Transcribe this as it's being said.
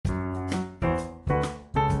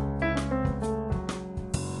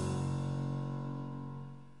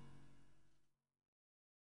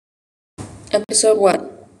Episode 1: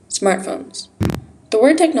 Smartphones. The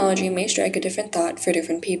word technology may strike a different thought for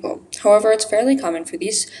different people. However, it's fairly common for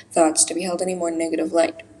these thoughts to be held in a more negative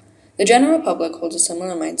light. The general public holds a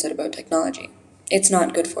similar mindset about technology. It's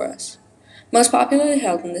not good for us. Most popularly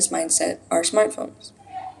held in this mindset are smartphones.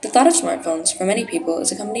 The thought of smartphones, for many people,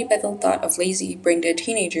 is accompanied by the thought of lazy, brain-dead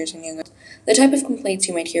teenagers and young adults, the type of complaints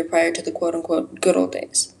you might hear prior to the quote-unquote good old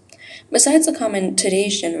days. Besides the common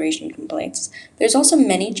today's generation complaints, there's also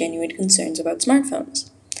many genuine concerns about smartphones.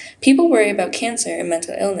 People worry about cancer and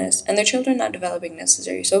mental illness and their children not developing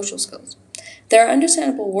necessary social skills. There are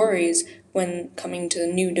understandable worries when coming to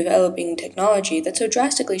the new developing technology that so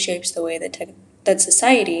drastically shapes the way that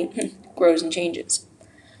society grows and changes.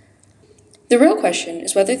 The real question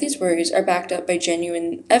is whether these worries are backed up by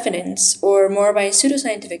genuine evidence or more by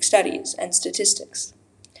pseudoscientific studies and statistics.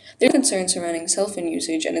 There are concerns surrounding cell phone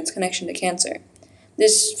usage and its connection to cancer.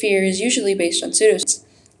 This fear is usually based on pseudoscience,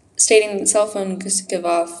 stating that cell phones give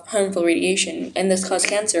off harmful radiation and thus cause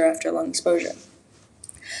cancer after long exposure.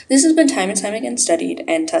 This has been time and time again studied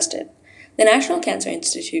and tested. The National Cancer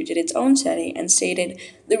Institute did its own study and stated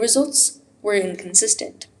the results were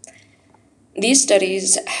inconsistent. These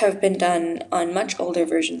studies have been done on much older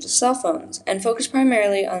versions of cell phones and focus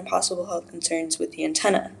primarily on possible health concerns with the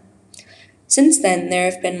antenna. Since then,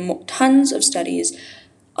 there have been tons of studies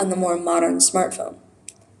on the more modern smartphone.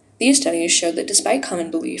 These studies showed that despite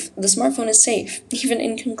common belief, the smartphone is safe. Even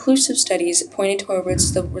inconclusive studies pointed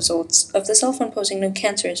towards the results of the cell phone posing no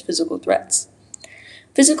cancerous physical threats.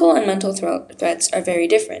 Physical and mental threats are very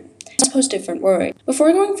different. These pose different worries.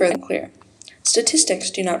 Before going further, clear.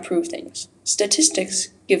 Statistics do not prove things. Statistics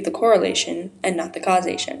give the correlation and not the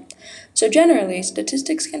causation. So generally,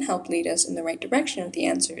 statistics can help lead us in the right direction with the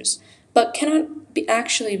answers, but cannot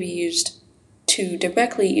actually be used to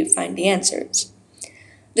directly find the answers.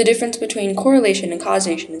 The difference between correlation and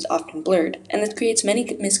causation is often blurred, and this creates many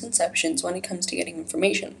misconceptions when it comes to getting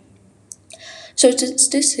information. So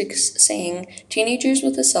statistics saying teenagers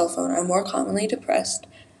with a cell phone are more commonly depressed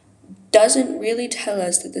doesn't really tell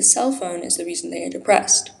us that the cell phone is the reason they are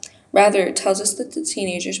depressed. Rather, it tells us that the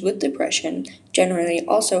teenagers with depression generally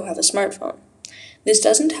also have a smartphone. This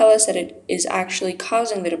doesn't tell us that it is actually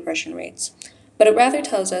causing the depression rates, but it rather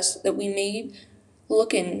tells us that we may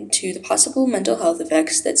look into the possible mental health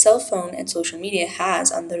effects that cell phone and social media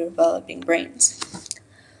has on the developing brains.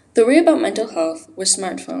 The worry about mental health with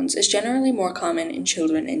smartphones is generally more common in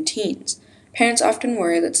children and teens. Parents often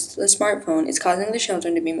worry that the smartphone is causing the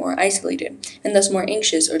children to be more isolated and thus more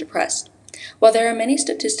anxious or depressed. While there are many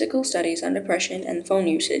statistical studies on depression and phone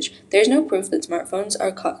usage, there is no proof that smartphones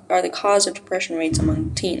are the cause of depression rates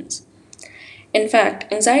among teens. In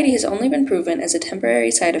fact, anxiety has only been proven as a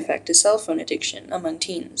temporary side effect to cell phone addiction among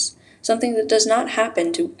teens, something that does not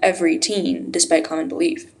happen to every teen, despite common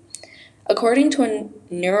belief. According to a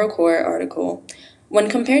NeuroQuar article, when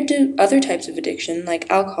compared to other types of addiction like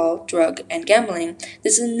alcohol, drug, and gambling,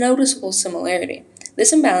 this is a noticeable similarity.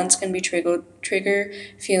 This imbalance can trigger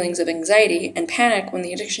feelings of anxiety and panic when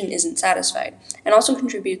the addiction isn't satisfied, and also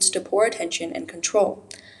contributes to poor attention and control.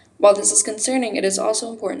 While this is concerning, it is also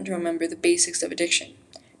important to remember the basics of addiction.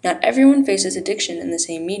 Not everyone faces addiction in the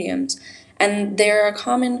same mediums, and there are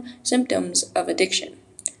common symptoms of addiction,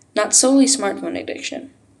 not solely smartphone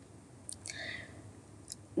addiction.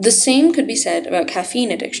 The same could be said about caffeine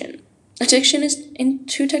addiction. Addiction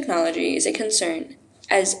to technology is a concern,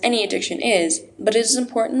 as any addiction is, but it is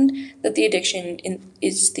important that the addiction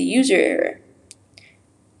is the user error,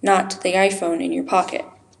 not the iPhone in your pocket.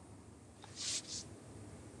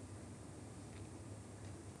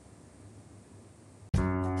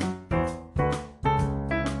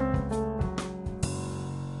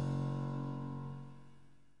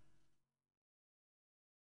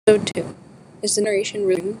 Episode 2: Is the generation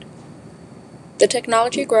ruined? The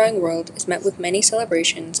technology growing world is met with many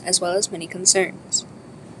celebrations as well as many concerns.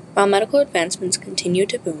 While medical advancements continue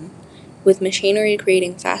to boom, with machinery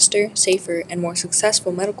creating faster, safer, and more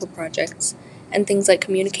successful medical projects, and things like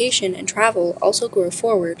communication and travel also grow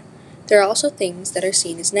forward, there are also things that are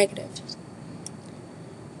seen as negative.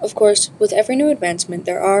 Of course, with every new advancement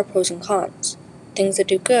there are pros and cons, things that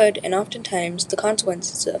do good and oftentimes the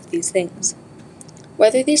consequences of these things.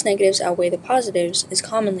 Whether these negatives outweigh the positives is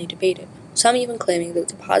commonly debated, some even claiming that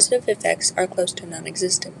the positive effects are close to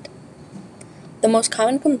non-existent. The most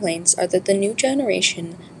common complaints are that the new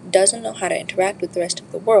generation doesn't know how to interact with the rest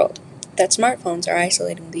of the world, that smartphones are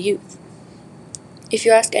isolating the youth. If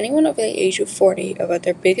you ask anyone over the age of 40 about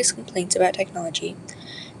their biggest complaints about technology,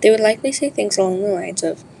 they would likely say things along the lines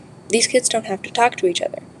of, "These kids don't have to talk to each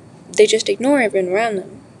other. They just ignore everyone around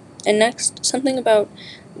them." And next, something about,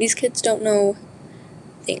 "These kids don't know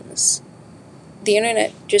things." the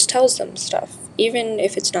internet just tells them stuff, even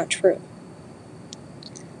if it's not true.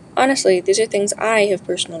 Honestly, these are things I have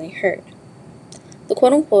personally heard. The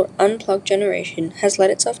quote-unquote unplugged generation has led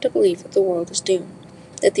itself to believe that the world is doomed,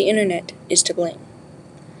 that the internet is to blame.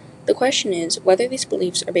 The question is whether these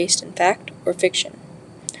beliefs are based in fact or fiction.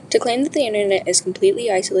 To claim that the internet is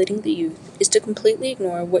completely isolating the youth is to completely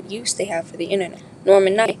ignore what use they have for the internet.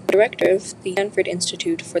 Norman Knight, director of the Stanford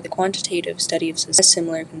Institute for the Quantitative Study of Society, has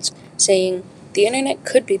similar concerns, saying, "The internet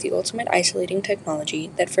could be the ultimate isolating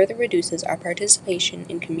technology that further reduces our participation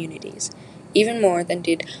in communities, even more than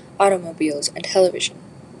did automobiles and television."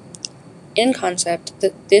 In concept,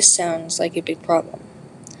 this sounds like a big problem,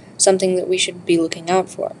 something that we should be looking out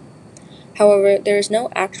for. However, there is no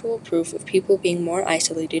actual proof of people being more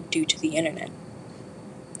isolated due to the internet.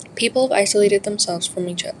 People have isolated themselves from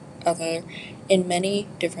each other in many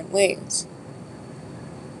different ways.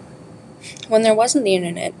 When there wasn't the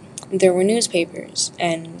internet, there were newspapers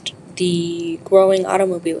and the growing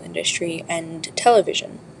automobile industry and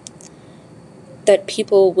television that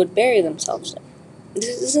people would bury themselves in.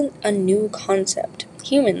 This isn't a new concept.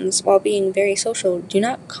 Humans, while being very social, do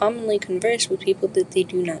not commonly converse with people that they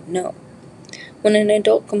do not know. When an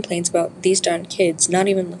adult complains about these darn kids not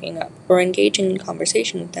even looking up or engaging in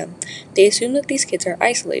conversation with them, they assume that these kids are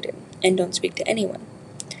isolated and don't speak to anyone.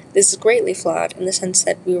 This is greatly flawed in the sense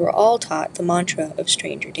that we were all taught the mantra of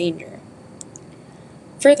stranger danger.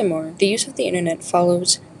 Furthermore, the use of the internet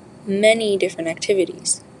follows many different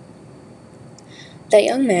activities. That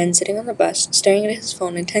young man sitting on the bus staring at his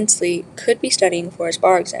phone intensely could be studying for his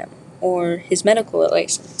bar exam or his medical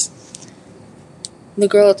license. The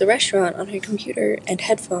girl at the restaurant on her computer and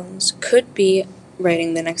headphones could be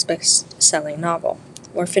writing the next best-selling novel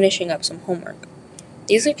or finishing up some homework.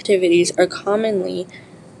 These activities are commonly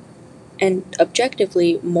and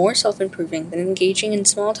objectively more self-improving than engaging in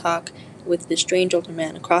small talk with the strange older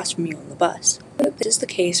man across from you on the bus. But this is the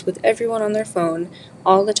case with everyone on their phone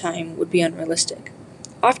all the time would be unrealistic.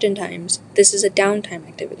 Oftentimes, this is a downtime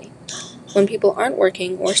activity. When people aren't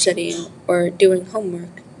working or studying or doing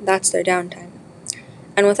homework, that's their downtime.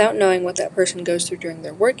 And without knowing what that person goes through during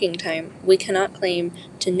their working time, we cannot claim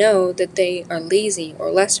to know that they are lazy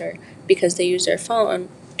or lesser because they use their phone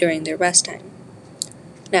during their rest time.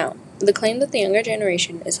 Now, the claim that the younger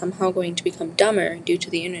generation is somehow going to become dumber due to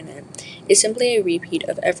the internet is simply a repeat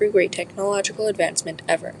of every great technological advancement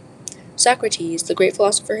ever. Socrates, the great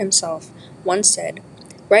philosopher himself, once said,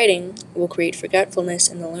 "Writing will create forgetfulness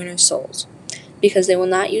in the learner's souls. Because they will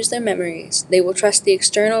not use their memories, they will trust the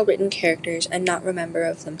external written characters and not remember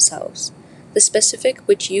of themselves. The specific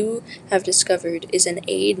which you have discovered is an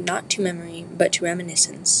aid not to memory, but to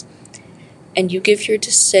reminiscence. And you give your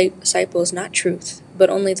disciples not truth, but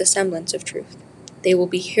only the semblance of truth. They will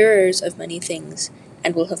be hearers of many things,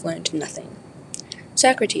 and will have learned nothing."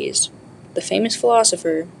 Socrates, the famous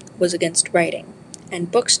philosopher, was against writing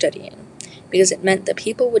and book studying, because it meant that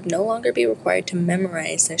people would no longer be required to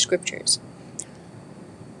memorize their scriptures.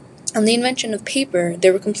 On the invention of paper,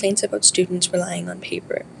 there were complaints about students relying on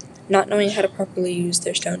paper, not knowing how to properly use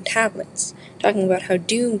their stone tablets, talking about how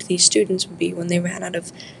doomed these students would be when they ran out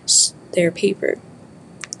of their paper.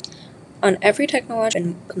 On every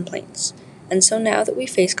technology complaints, and so now that we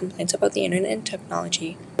face complaints about the internet and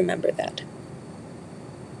technology, remember that.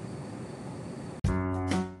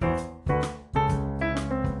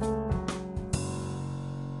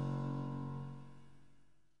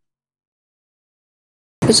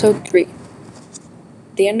 Episode 3.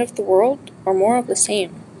 The End of the World, or More of the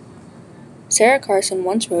Same? Sarah Carson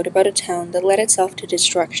once wrote about a town that led itself to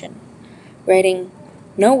destruction, writing,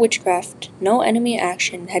 "No witchcraft, no enemy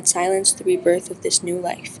action had silenced the rebirth of this new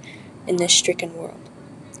life in this stricken world.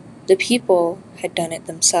 The people had done it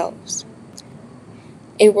themselves.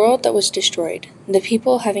 A world that was destroyed, the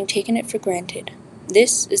people having taken it for granted.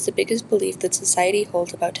 This is the biggest belief that society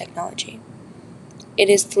holds about technology. It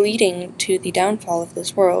is leading to the downfall of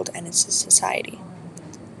this world and its society.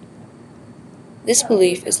 This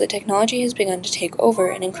belief is that technology has begun to take over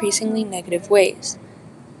in increasingly negative ways.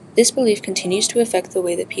 This belief continues to affect the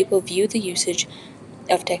way that people view the usage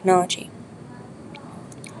of technology.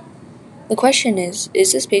 The question is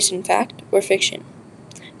this based in fact or fiction?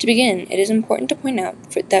 To begin, it is important to point out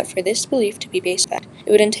that for this belief to be based in fact,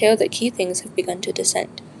 it would entail that key things have begun to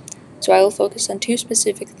descend. So I will focus on two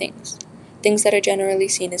specific things that are generally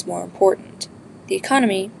seen as more important: the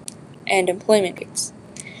economy and employment rates.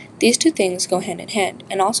 These two things go hand in hand,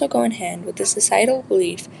 and also go in hand with the societal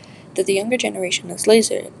belief that the younger generation is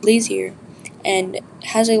lazier and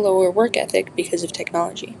has a lower work ethic because of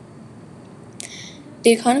technology.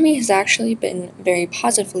 The economy has actually been very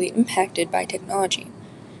positively impacted by technology.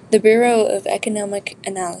 The Bureau of Economic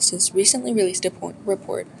Analysis recently released a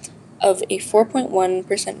report of a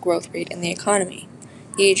 4.1% growth rate in the economy.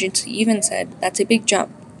 The agency even said that's a big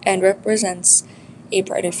jump and represents a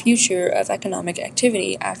brighter future of economic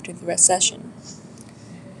activity after the recession.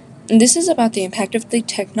 And this is about the impact of the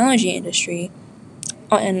technology industry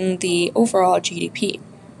on the overall GDP.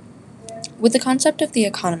 With the concept of the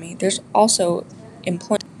economy, there's also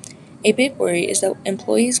employment. A big worry is that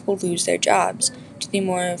employees will lose their jobs to the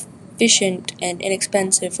more efficient and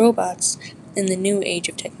inexpensive robots in the new age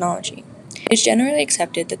of technology. It is generally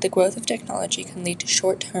accepted that the growth of technology can lead to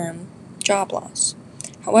short-term job loss.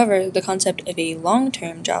 However, the concept of a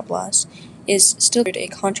long-term job loss is still a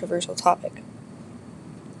controversial topic.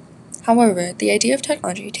 However, the idea of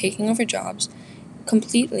technology taking over jobs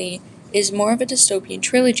completely is more of a dystopian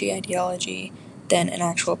trilogy ideology than an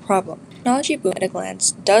actual problem. Technology boom at a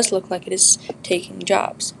glance does look like it is taking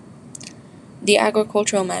jobs. The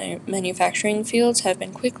agricultural manufacturing fields have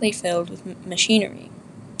been quickly filled with machinery.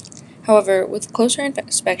 However, with closer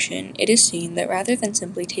inspection, it is seen that rather than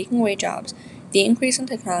simply taking away jobs, the increase in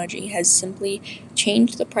technology has simply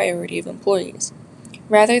changed the priority of employees.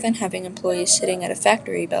 Rather than having employees sitting at a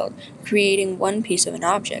factory belt creating one piece of an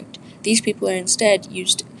object, these people are instead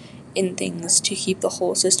used in things to keep the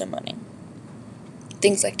whole system running.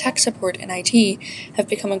 Things like tech support and IT have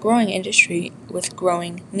become a growing industry with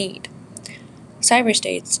growing need.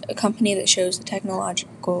 Cyberstates, a company that shows the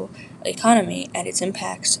technological economy and its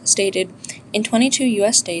impacts, stated, in 22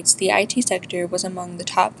 U.S. states, the IT sector was among the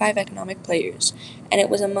top 5 economic players, and it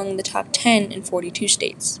was among the top 10 in 42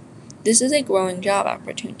 states. This is a growing job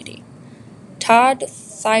opportunity. Todd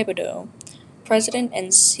Thibodeau, president and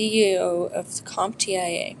CEO of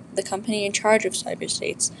CompTIA, the company in charge of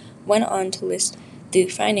cyberstates, went on to list the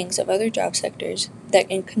findings of other job sectors that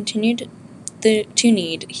continue to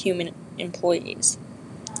need human employees.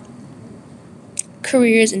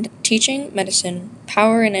 Careers in teaching, medicine,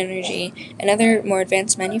 power and energy, and other more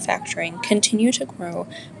advanced manufacturing continue to grow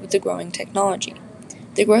with the growing technology.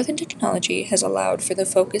 The growth in technology has allowed for the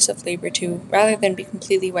focus of labor to, rather than be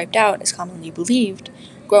completely wiped out as commonly believed,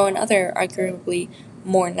 grow in other, arguably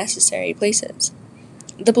more necessary places.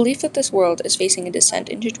 The belief that this world is facing a descent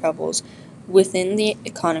into troubles within the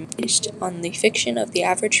economy is based on the fiction of the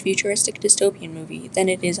average futuristic dystopian movie than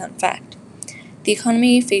it is on fact. The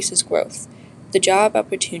economy faces growth. The job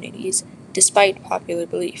opportunities, despite popular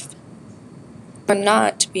belief, are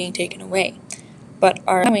not being taken away, but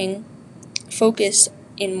are allowing focus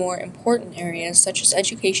in more important areas such as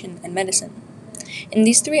education and medicine. In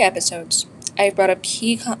these 3 episodes, I brought up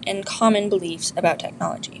key and common beliefs about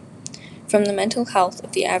technology, from the mental health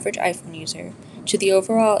of the average iPhone user to the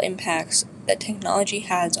overall impacts that technology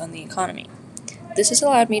has on the economy. This has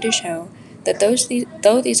allowed me to show that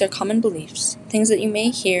though these are common beliefs, things that you may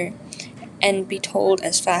hear and be told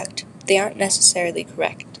as fact, they aren't necessarily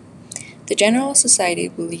correct. The general society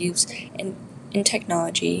believes in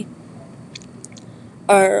technology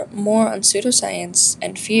are more on pseudoscience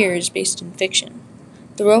and fears based in fiction.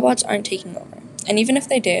 The robots aren't taking over, and even if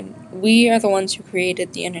they did, we are the ones who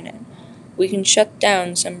created the internet. We can shut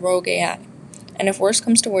down some rogue AI, and if worst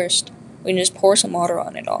comes to worst, we can just pour some water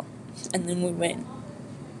on it all, and then we win.